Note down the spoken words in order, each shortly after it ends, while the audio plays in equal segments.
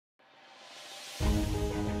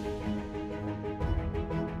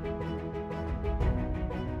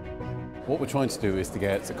What we're trying to do is to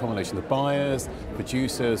get a combination of buyers,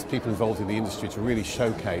 producers, people involved in the industry to really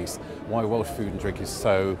showcase why Welsh food and drink is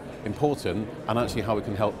so important and actually how it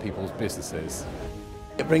can help people's businesses.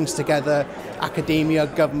 It brings together academia,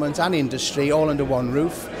 government and industry all under one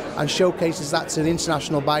roof and showcases that to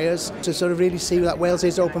international buyers to sort of really see that Wales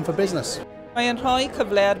is open for business. Mae'n rhoi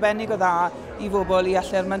cyfle arbennig o dda I bobl I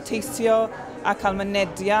allu'r manteisio a cael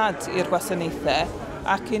mynediad i'r gwasanaethau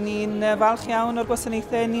ac I ni'n falch iawn o'r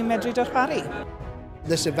gwasanaethau ni'n medru darparu.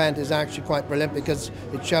 This event is actually quite brilliant because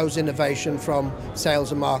it shows innovation from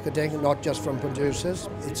sales and marketing, not just from producers.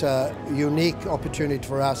 It's a unique opportunity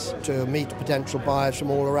for us to meet potential buyers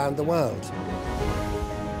from all around the world.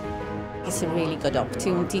 It's a really good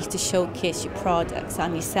opportunity to showcase your products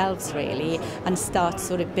and yourselves really and start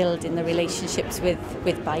sort of building the relationships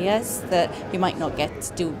with buyers that you might not get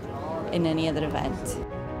to do in any other event.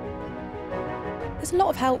 There's a lot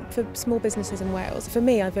of help for small businesses in Wales. For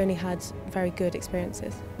me, I've only had very good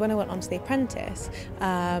experiences. When I went onto The Apprentice,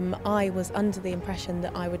 I was under the impression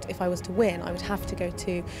that if I was to win, I would have to go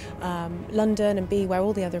to London and be where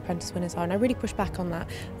all the other apprentice winners are. And I really pushed back on that,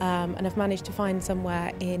 and I've managed to find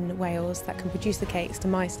somewhere in Wales that can produce the cakes to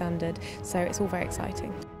my standard. So it's all very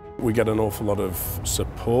exciting. We get an awful lot of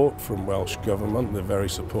support from Welsh Government. They're very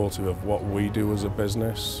supportive of what we do as a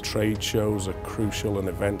business. Trade shows are crucial and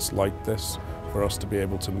events like this for us to be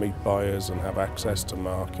able to meet buyers and have access to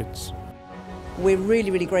markets. We're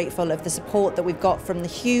really grateful of the support that we've got from the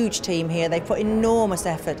huge team here. They put enormous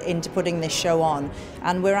effort into putting this show on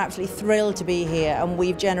and we're absolutely thrilled to be here and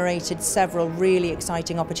we've generated several really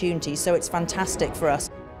exciting opportunities, so it's fantastic for us.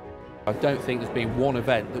 I don't think there's been one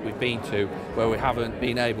event that we've been to where we haven't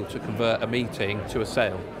been able to convert a meeting to a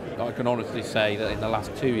sale. I can honestly say that in the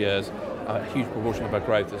last 2 years, a huge proportion of our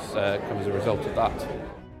growth has come as a result of that.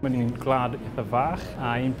 Mae'n un gwlad eitha fach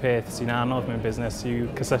a un peth sy'n anodd mewn busnes yw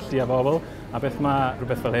cysylltu â bobl a beth mae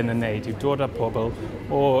rhywbeth fel hyn yn neud yw dod â pobl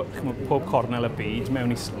o pob cornel y byd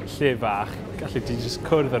mewn I lle fach gallu ti jyst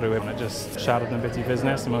cwrdd â rhywun a jyst siarad yn bit I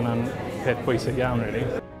busnes a mae hwnna'n peth pwysig iawn really.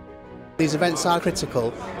 These events are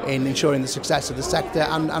critical in ensuring the success of the sector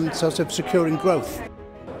and sort of securing growth.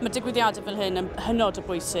 Mae digwyddiadau fel hyn yn hynod o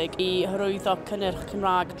bwysig I hyrwyddo cynnyrch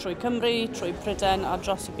Cymraeg trwy Cymru, trwy Prydain a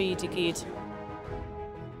dros y byd I gyd.